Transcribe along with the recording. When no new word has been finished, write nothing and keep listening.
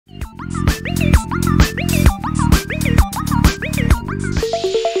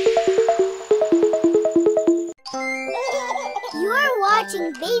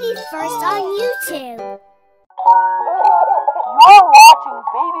BabyFirst on YouTube. You're watching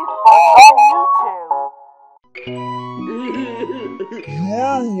BabyFirst on YouTube.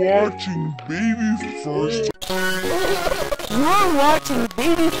 You're watching BabyFirst. You're watching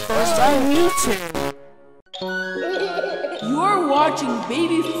BabyFirst on YouTube. You're watching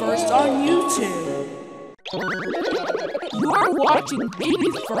BabyFirst on YouTube. You're watching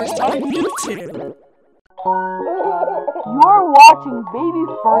BabyFirst on YouTube. You're watching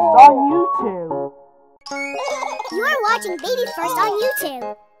BabyFirst on YouTube. You're watching BabyFirst on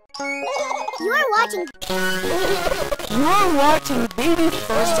YouTube. You're watching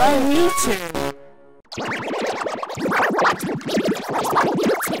BabyFirst on YouTube.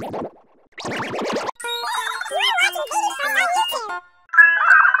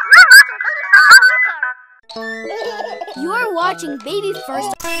 You're watching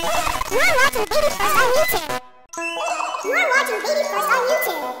BabyFirst. You're watching BabyFirst on YouTube. You're watching BabyFirst on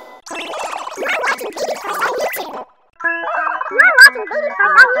YouTube. You're watching BabyFirst on YouTube. You're watching BabyFirst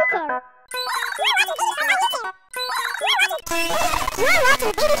on YouTube. You're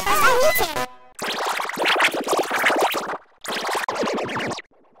watching BabyFirst on YouTube.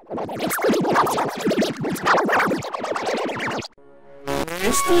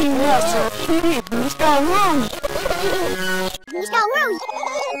 Este nosso querido está longe. Está longe.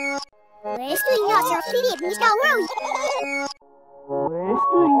 Este nosso querido está longe.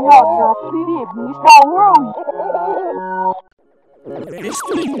 Este nosso querido está longe.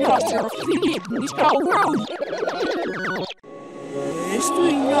 Este nosso querido está longe. Este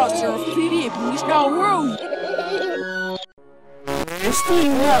nosso querido está longe. Este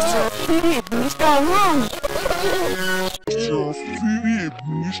nosso querido está longe. Your feet,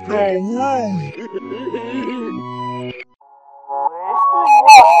 Mr. Luig.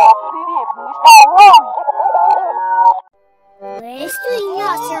 Este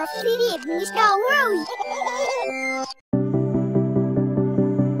nosso querido está longe.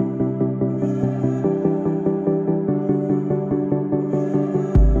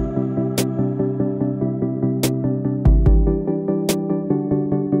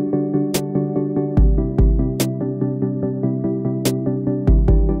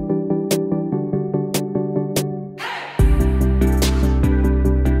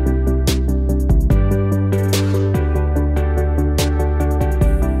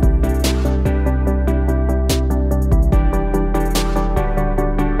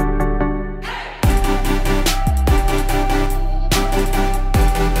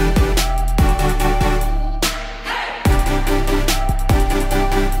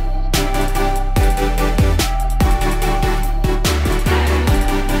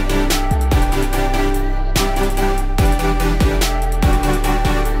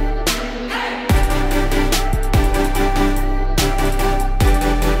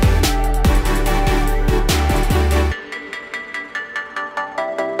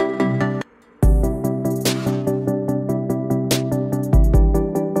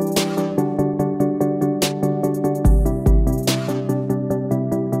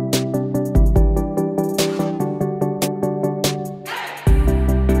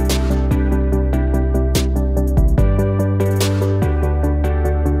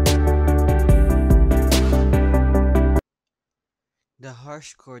 The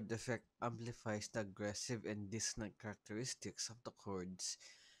harsh chord effect amplifies the aggressive and dissonant characteristics of the chords,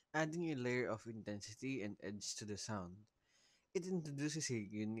 adding a layer of intensity and edge to the sound. It introduces a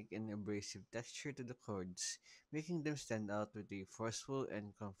unique and abrasive texture to the chords, making them stand out with a forceful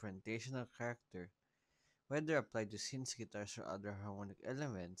and confrontational character. Whether applied to synths, guitars, or other harmonic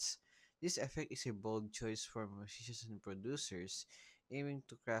elements, this effect is a bold choice for musicians and producers aiming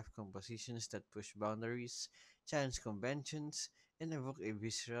to craft compositions that push boundaries, challenge conventions, and evoke a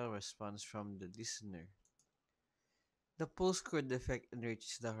visceral response from the listener. The pulse chord effect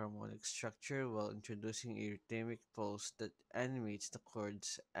enriches the harmonic structure while introducing a rhythmic pulse that animates the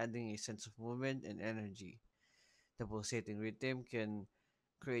chords, adding a sense of movement and energy. The pulsating rhythm can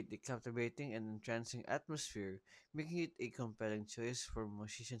create a captivating and entrancing atmosphere, making it a compelling choice for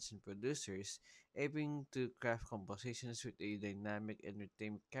musicians and producers aiming to craft compositions with a dynamic and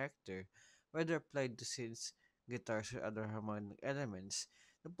rhythmic character. Whether applied to synths, guitars, or other harmonic elements,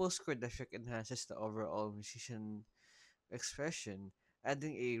 the post-chord effect enhances the overall musician expression,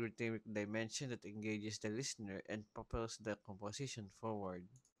 adding a rhythmic dimension that engages the listener and propels the composition forward.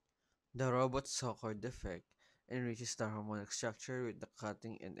 The robot chord effect enriches the harmonic structure with the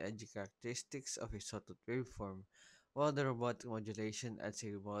cutting and edgy characteristics of a sawtooth waveform, while the robotic modulation adds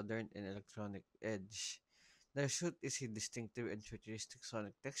a modern and electronic edge. The shoot is a distinctive and futuristic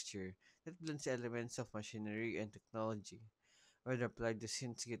sonic texture that blends elements of machinery and technology. whether applied to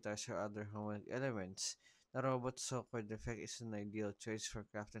synths, guitars, or other harmonic elements. The robot saw chord effect is an ideal choice for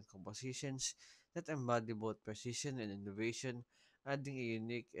crafting compositions that embody both precision and innovation, adding a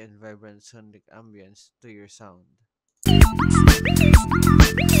unique and vibrant sonic ambience to your sound.